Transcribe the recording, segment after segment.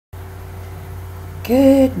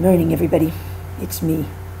Good morning, everybody. It's me,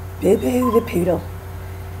 Boo-Boo the Poodle,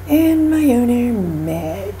 and my owner,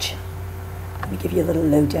 Madge. Let me give you a little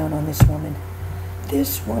lowdown on this woman.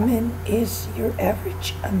 This woman is your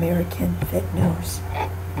average American that knows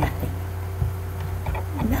nothing.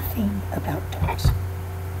 Nothing about dogs.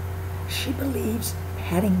 She believes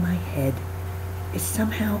patting my head is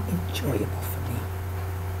somehow enjoyable for me.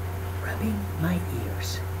 Rubbing my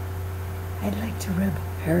ears. I'd like to rub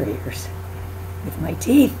her ears with my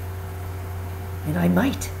teeth, and I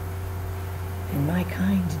might, and my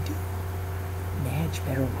kind do. Madge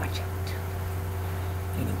better watch out.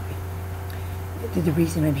 Anyway, the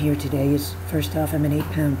reason I'm here today is, first off, I'm an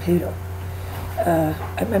 8-pound poodle.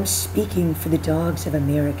 I'm speaking for the dogs of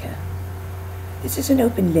America. This is an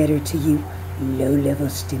open letter to you low-level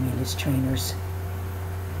stimulus trainers,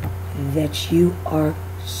 that you are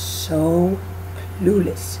so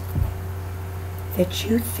clueless that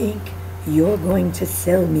you think you're going to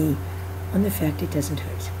sell me on the fact it doesn't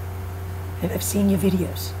hurt. And I've seen your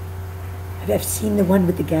videos. I've seen the one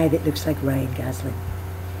with the guy that looks like Ryan Gosling.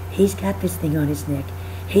 He's got this thing on his neck.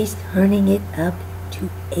 He's turning it up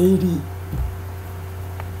to 80.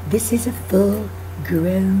 This is a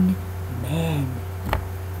full-grown man.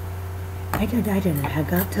 I don't know how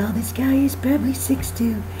tall this guy is. Probably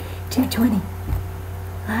 6'2", 220.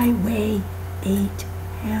 I weigh 8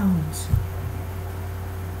 pounds.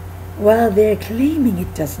 While they're claiming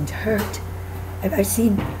it doesn't hurt, I've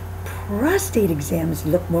seen prostate exams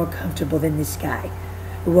look more comfortable than this guy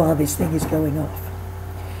while this thing is going off.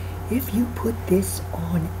 If you put this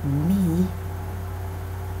on me,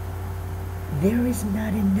 there is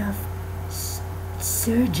not enough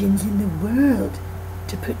surgeons in the world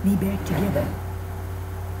to put me back together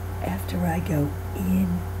after I go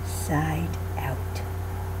inside out.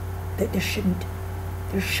 That there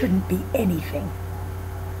shouldn't be anything.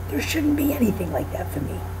 There shouldn't be anything like that for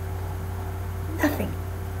me. Nothing.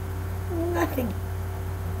 Nothing.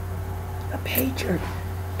 A pager.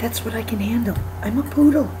 That's what I can handle. I'm a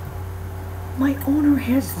poodle. My owner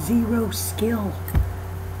has zero skill.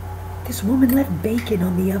 This woman left bacon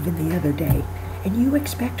on the oven the other day, and you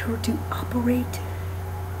expect her to operate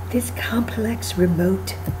this complex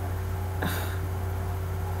remote?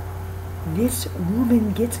 This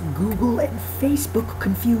woman gets Google and Facebook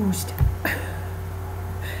confused.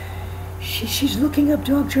 She's looking up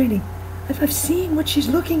dog training. I've seen what she's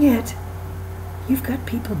looking at. You've got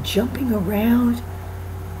people jumping around.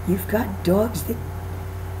 You've got dogs that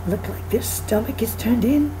look like their stomach is turned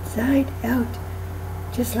inside out.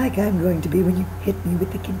 Just like I'm going to be when you hit me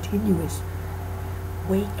with the continuous.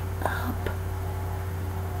 Wake up.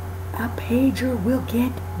 A pager will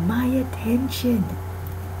get my attention.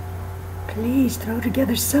 Please throw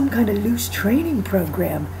together some kind of loose training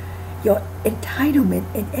program. Your entitlement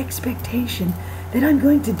and expectation that I'm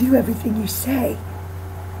going to do everything you say.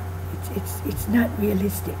 It's not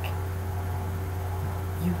realistic.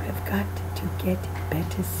 You have got to get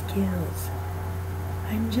better skills.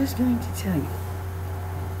 I'm just going to tell you,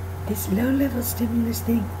 this low-level stimulus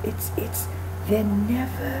thing, they're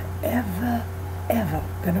never, ever, ever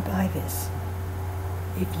gonna buy this.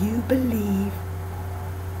 If you believe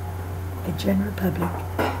the general public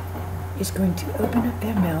is going to open up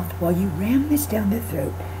their mouth while you ram this down their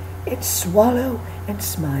throat and swallow and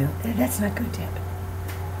smile, and that's not going to happen.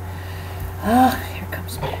 Ah, here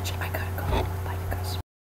comes Madge. I got